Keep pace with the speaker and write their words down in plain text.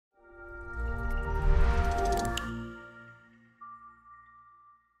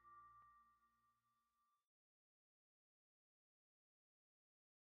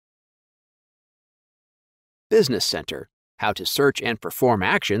Business Center, how to search and perform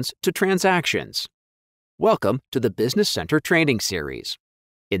actions to transactions. Welcome to the Business Center training series.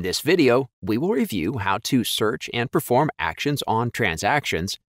 In this video, we will review how to search and perform actions on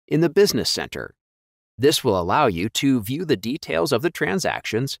transactions in the Business Center. This will allow you to view the details of the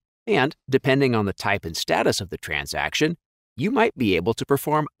transactions and, depending on the type and status of the transaction, you might be able to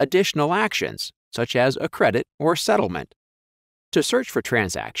perform additional actions, such as a credit or settlement. To search for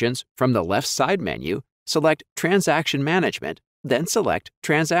transactions, from the left side menu, select Transaction Management, then select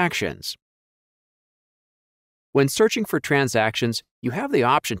Transactions. When searching for transactions, you have the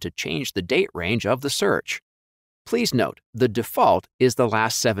option to change the date range of the search. Please note, the default is the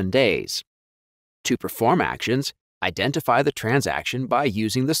last 7 days. To perform actions, identify the transaction by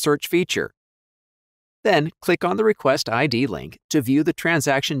using the search feature. Then, click on the Request ID link to view the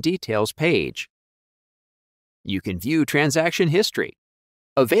Transaction Details page. You can view transaction history.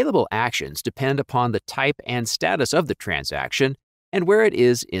 Available actions depend upon the type and status of the transaction and where it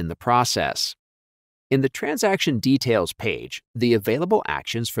is in the process. In the Transaction Details page, the available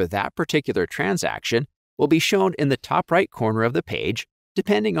actions for that particular transaction will be shown in the top right corner of the page,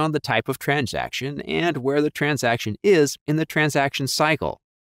 depending on the type of transaction and where the transaction is in the transaction cycle.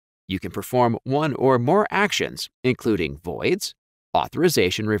 You can perform one or more actions, including voids,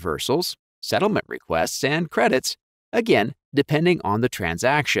 authorization reversals, settlement requests, and credits, again, depending on the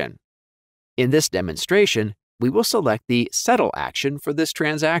transaction. In this demonstration, we will select the Settle action for this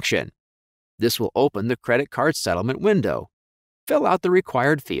transaction. This will open the credit card settlement window. Fill out the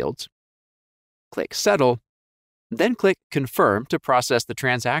required fields. Click Settle, then click Confirm to process the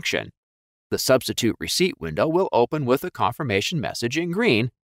transaction. The Substitute Receipt window will open with a confirmation message in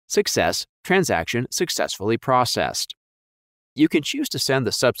green, Success, Transaction Successfully Processed. You can choose to send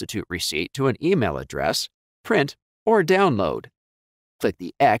the substitute receipt to an email address, print, or download. Click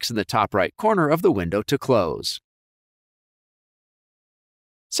the X in the top right corner of the window to close.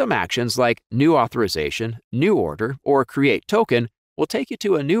 Some actions like New Authorization, New Order, or Create Token will take you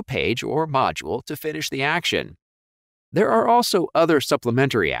to a new page or module to finish the action. There are also other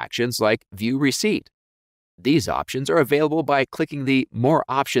supplementary actions like View Receipt. These options are available by clicking the More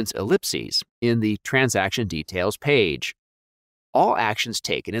Options ellipses in the Transaction Details page. All actions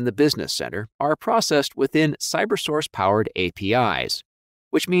taken in the Business Center are processed within Cybersource-powered APIs,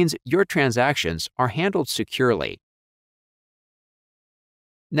 which means your transactions are handled securely.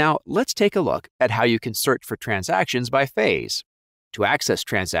 Now, let's take a look at how you can search for transactions by phase. To access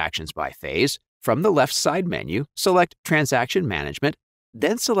transactions by phase, from the left side menu, select Transaction Management,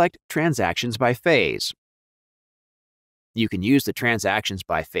 then select Transactions by Phase. You can use the Transactions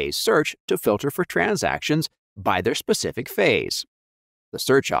by Phase search to filter for transactions by their specific phase. The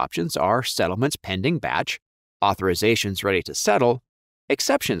search options are Settlements Pending Batch, Authorizations Ready to Settle,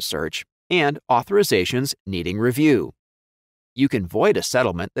 Exception Search, and Authorizations Needing Review. You can void a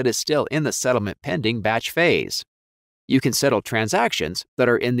settlement that is still in the Settlement Pending Batch phase. You can settle transactions that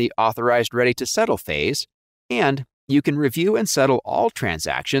are in the Authorized Ready to Settle phase, and you can review and settle all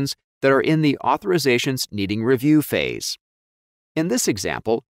transactions that are in the Authorizations Needing Review phase. In this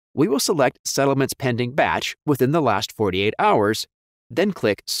example, we will select Settlements Pending Batch within the last 48 hours, then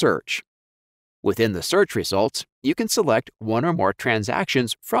click Search. Within the search results, you can select one or more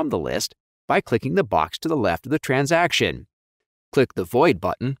transactions from the list by clicking the box to the left of the transaction. Click the Void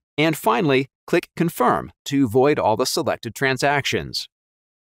button, and finally, click Confirm to void all the selected transactions.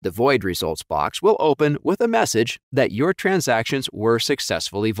 The Void Results box will open with a message that your transactions were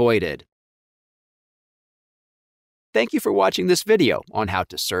successfully voided. Thank you for watching this video on how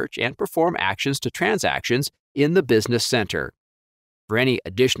to search and perform actions to transactions in the Business Center. For any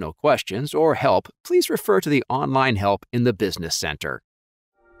additional questions or help, please refer to the online help in the Business Center.